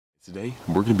Today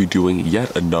we're going to be doing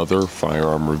yet another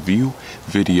firearm review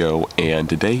video, and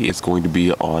today it's going to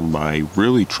be on my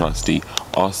really trusty,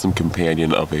 awesome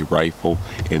companion of a rifle,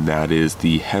 and that is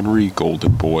the Henry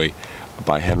Golden Boy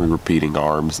by Henry Repeating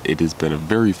Arms. It has been a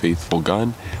very faithful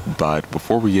gun, but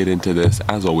before we get into this,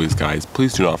 as always guys,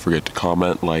 please do not forget to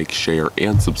comment, like, share,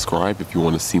 and subscribe if you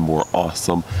want to see more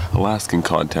awesome Alaskan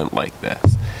content like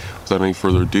this. Without any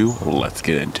further ado, let's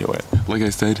get into it. Like I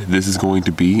said, this is going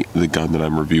to be the gun that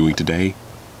I'm reviewing today,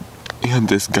 and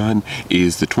this gun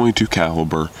is the .22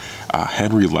 caliber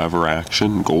Henry lever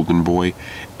action Golden Boy,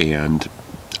 and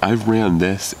I've ran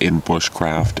this in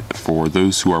Bushcraft. For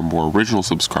those who are more original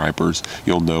subscribers,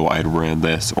 you'll know I'd ran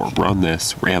this for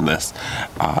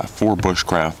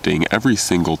bushcrafting every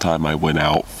single time I went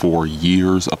out for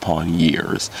years upon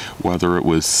years. Whether it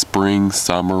was spring,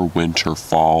 summer, winter,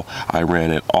 fall, I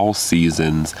ran it all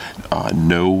seasons,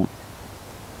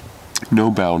 no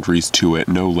boundaries to it,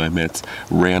 no limits,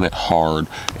 ran it hard,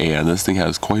 and this thing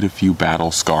has quite a few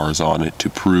battle scars on it to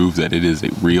prove that it is a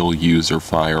real user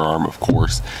firearm. Of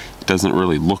course, it doesn't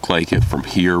really look like it from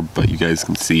here, but you guys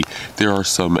can see there are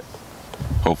some,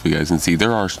 hopefully you guys can see,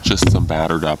 there are just some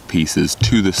battered up pieces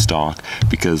to the stock,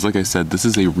 because like I said, this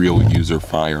is a real user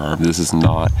firearm. This is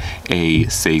not a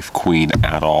safe queen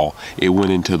at all. It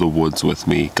went into the woods with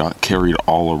me, got carried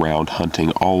all around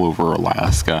hunting all over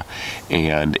Alaska,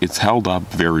 and it's held up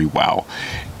very well.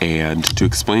 And to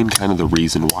explain kind of the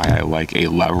reason why I like a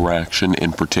lever action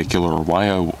in particular, or why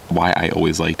I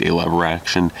always liked a lever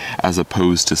action as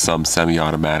opposed to some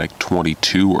semi-automatic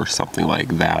 22 or something like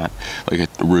that, like a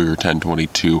Ruger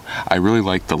 1022, I really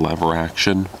like the lever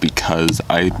action because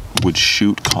I would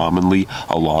shoot commonly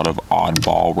a lot of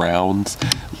oddball rounds,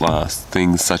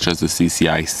 things such as the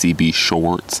CCI CB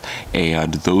shorts,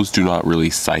 and those do not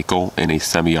really cycle in a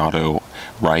semi-auto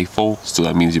rifle, so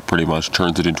that means it pretty much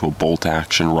turns it into a bolt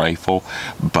action rifle.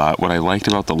 But what I liked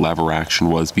about the lever action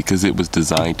was because it was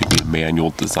designed to be a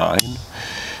manual design,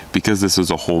 because this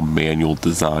was a whole manual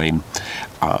design,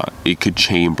 it could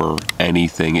chamber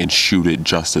anything and shoot it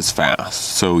just as fast.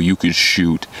 So you could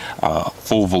shoot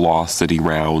full velocity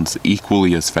rounds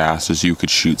equally as fast as you could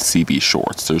shoot CB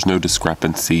shorts. There's no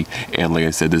discrepancy, and like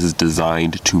I said, this is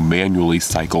designed to manually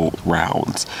cycle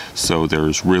rounds, so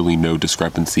there's really no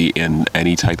discrepancy in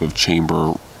any type of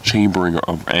chambering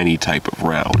of any type of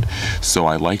round. So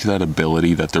I liked that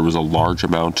ability, that there was a large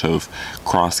amount of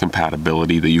cross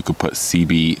compatibility, that you could put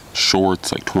CB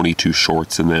shorts, like 22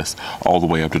 shorts in this, all the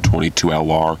way up to 22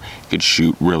 LR. It could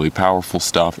shoot really powerful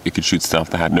stuff. It could shoot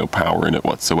stuff that had no power in it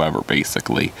whatsoever,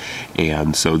 basically.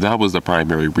 And so that was the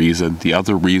primary reason. The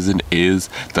other reason is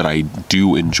that I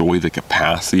do enjoy the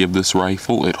capacity of this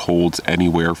rifle. It holds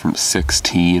anywhere from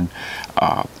 16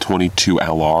 22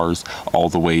 LRs all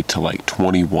the way to like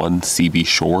 21 CB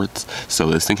shorts, so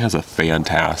this thing has a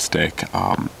fantastic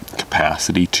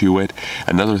capacity to it.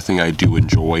 Another thing I do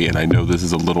enjoy, and I know this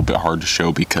is a little bit hard to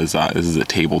show because this is a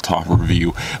tabletop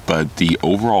review, but the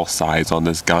overall size on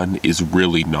this gun is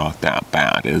really not that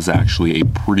bad. It is actually a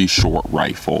pretty short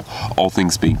rifle, all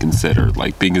things being considered.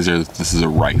 Like, being as this is a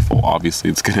rifle, obviously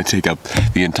it's going to take up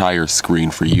the entire screen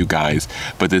for you guys,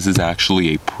 but this is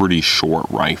actually a pretty short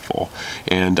rifle.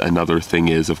 And another thing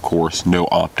is, of course, no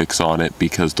optics on it,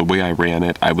 because the way I ran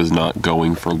it, I was not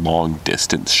going for long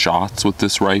distance shots with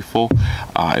this rifle.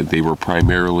 They were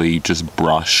primarily just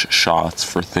brush shots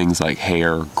for things like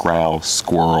hare, grouse,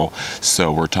 squirrel,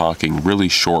 so we're talking really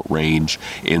short range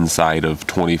inside of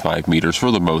 25 meters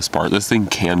for the most part. This thing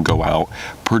can go out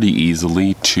pretty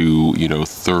easily to,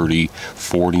 30,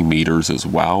 40 meters as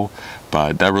well,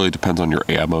 but that really depends on your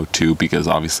ammo too, because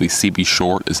obviously CB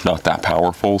short is not that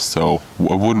powerful, so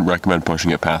I wouldn't recommend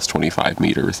pushing it past 25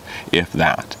 meters, if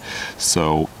that.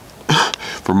 So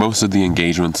for most of the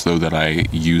engagements though that I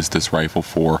use this rifle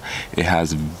for, it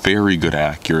has very good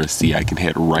accuracy. I can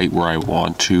hit right where I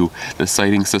want to. The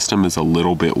sighting system is a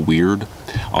little bit weird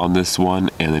on this one,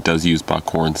 and it does use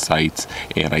buckhorn sights,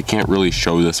 and I can't really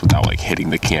show this without like hitting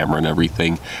the camera and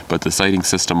everything, but the sighting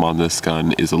system on this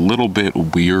gun is a little bit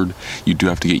weird. You do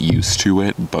have to get used to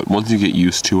it, but once you get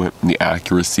used to it, the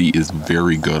accuracy is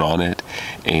very good on it,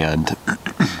 and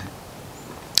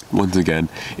once again,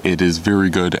 it is very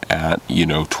good at,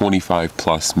 25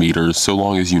 plus meters, so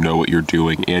long as you know what you're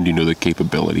doing and you know the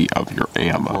capability of your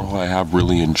ammo. Overall, I have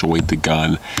really enjoyed the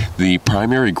gun. The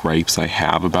primary gripes I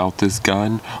have about this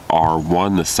gun are,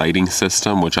 one, the sighting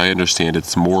system, which I understand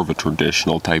it's more of a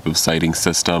traditional type of sighting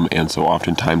system, and so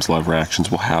oftentimes lever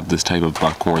actions will have this type of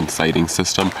buckhorn sighting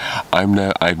system.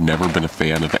 I've never been a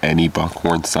fan of any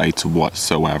buckhorn sights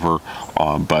whatsoever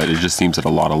but it just seems that a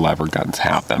lot of lever guns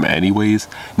have them anyways.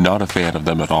 Not a fan of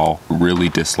them at all, really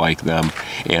dislike them,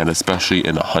 and especially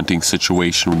in a hunting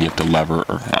situation when you have to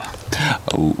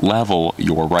level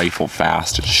your rifle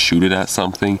fast and shoot it at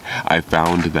something. I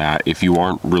found that if you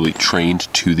aren't really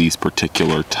trained to these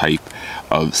particular type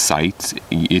of sights,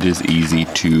 it is easy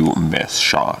to miss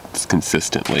shots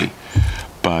consistently.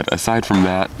 But aside from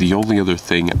that, the only other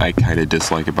thing I kind of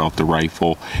dislike about the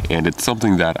rifle, and it's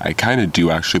something that I kind of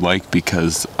do actually like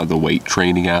because of the weight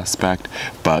training aspect,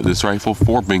 but this rifle,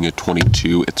 for being a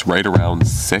 22, it's right around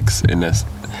 6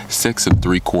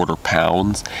 3/4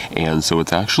 pounds, and so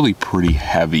it's actually pretty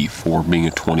heavy for being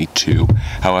a 22.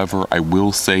 However, I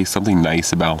will say something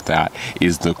nice about that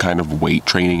is the kind of weight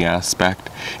training aspect,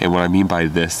 and what I mean by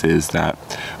this is that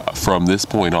from this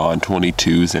point on,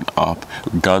 22s and up,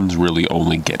 guns really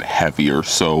only get heavier.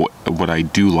 So what I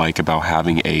do like about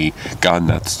having a gun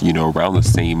that's, you know, around the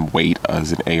same weight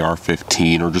as an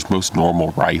AR-15 or just most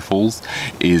normal rifles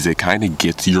is it kind of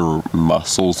gets your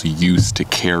muscles used to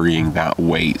carrying that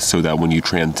weight, so that when you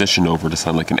transition over to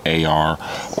something like an AR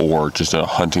or just a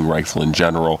hunting rifle in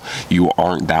general, you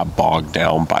aren't that bogged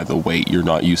down by the weight. You're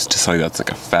not used to something that's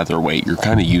like a featherweight. You're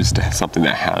kind of used to something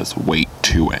that has weight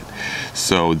to it.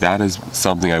 So that is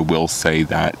something I will say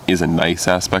that is a nice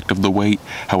aspect of the weight.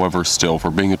 However, still,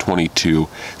 for being a 22,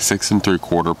 6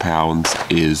 3/4 pounds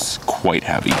is quite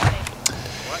heavy.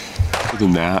 Other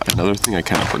than that, another thing I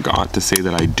kind of forgot to say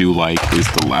that I do like is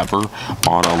the lever.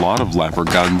 On a lot of lever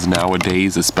guns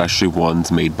nowadays, especially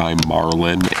ones made by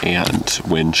Marlin and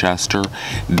Winchester,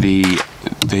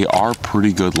 they are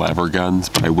pretty good lever guns,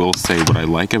 but I will say what I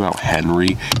like about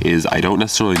Henry is I don't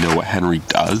necessarily know what Henry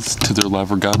does to their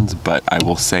lever guns, but I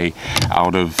will say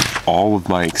out of all of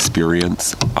my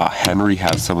experience, Henry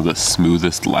has some of the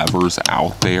smoothest levers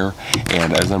out there,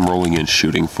 and as I'm rolling in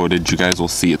shooting footage, you guys will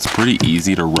see it's pretty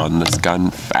easy to run this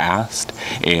gun fast,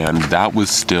 and that was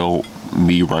still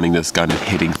me running this gun and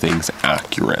hitting things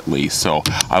accurately. So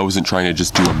I wasn't trying to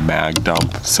just do a mag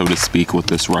dump, so to speak, with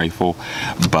this rifle,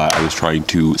 but I was trying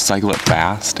to cycle it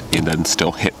fast and then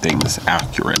still hit things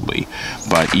accurately.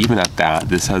 But even at that,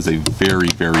 this has a very,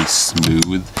 very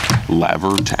smooth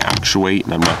lever to actuate,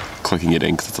 and I'm not clicking it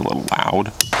in because it's a little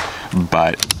loud,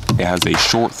 but it has a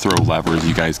short throw lever. As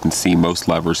you guys can see, most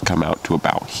levers come out to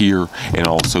about here, and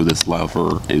also this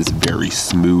lever is very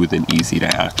smooth and easy to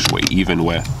actuate, even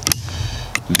with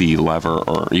the lever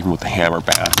or even with the hammer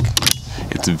back.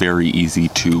 It's very easy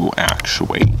to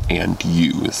actuate and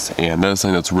use, and that's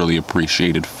something that's really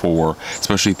appreciated for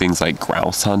especially things like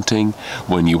grouse hunting,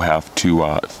 when you have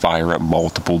to fire at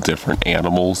multiple different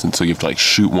animals, and so you have to like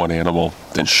shoot one animal,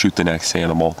 then shoot the next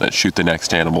animal, then shoot the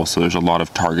next animal, so there's a lot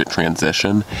of target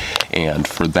transition, and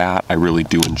for that I really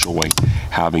do enjoy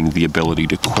having the ability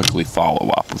to quickly follow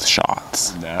up with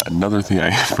shots. Another thing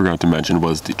I forgot to mention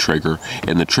was the trigger,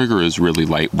 and the trigger is really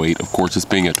lightweight. Of course, it's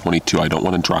being a 22, I don't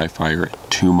want to dry fire it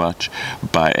too much,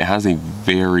 but it has a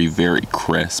very, very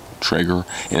crisp trigger,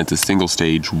 and it's a single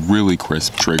stage, really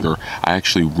crisp trigger. I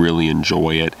actually really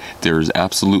enjoy it. There's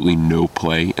absolutely no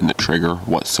play in the trigger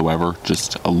whatsoever,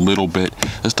 just a little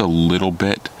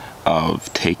bit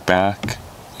of take back,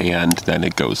 and then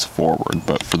it goes forward.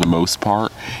 But for the most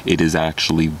part, it is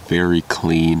actually very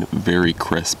clean, very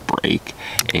crisp break,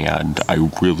 and I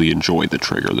really enjoy the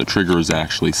trigger. The trigger is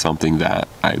actually something that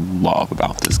I love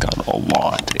about this gun a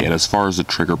lot. And as far as the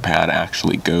trigger pad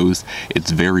actually goes, it's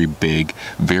very big,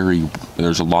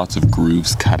 there's lots of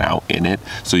grooves cut out in it,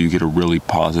 so you get a really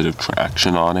positive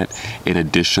traction on it. In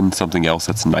addition, something else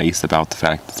that's nice about the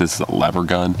fact that this is a lever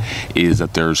gun is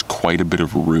that there's quite a bit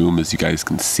of room, as you guys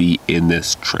can see, in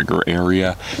this trigger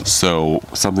area. So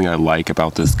something I like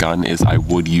about this gun is I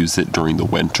would use it during the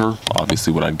winter,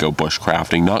 obviously when I'd go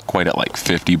bushcrafting, not quite at like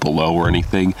 50 below or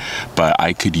anything, but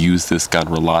I could use this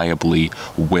gun reliably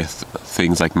with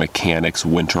things like mechanics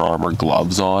winter armor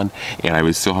gloves on, and I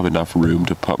would still have enough room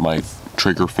to put my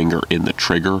trigger finger in the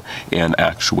trigger and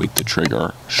actuate the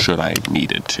trigger should I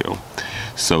needed to.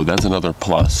 So that's another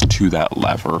plus to that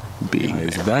lever being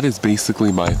there. That is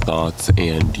basically my thoughts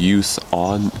and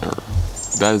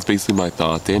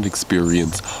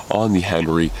experience on the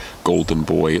Henry Golden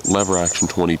Boy lever action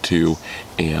 22,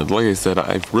 and like I said,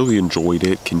 I've really enjoyed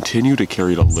it. Continue to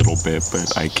carry it a little bit,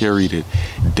 but I carried it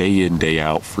day in, day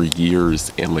out for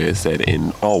years, and like I said,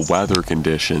 in all weather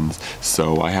conditions,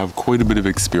 so I have quite a bit of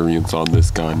experience on this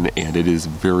gun, and it is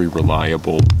very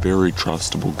reliable, very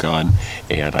trustable gun,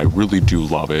 and I really do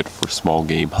love it for small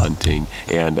game hunting,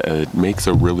 and it makes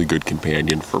a really good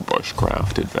companion for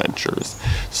bushcraft adventures.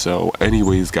 So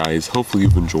anyways guys, hopefully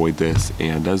you've enjoyed this,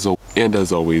 and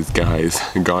as always guys,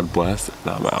 God bless, and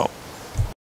I'm out.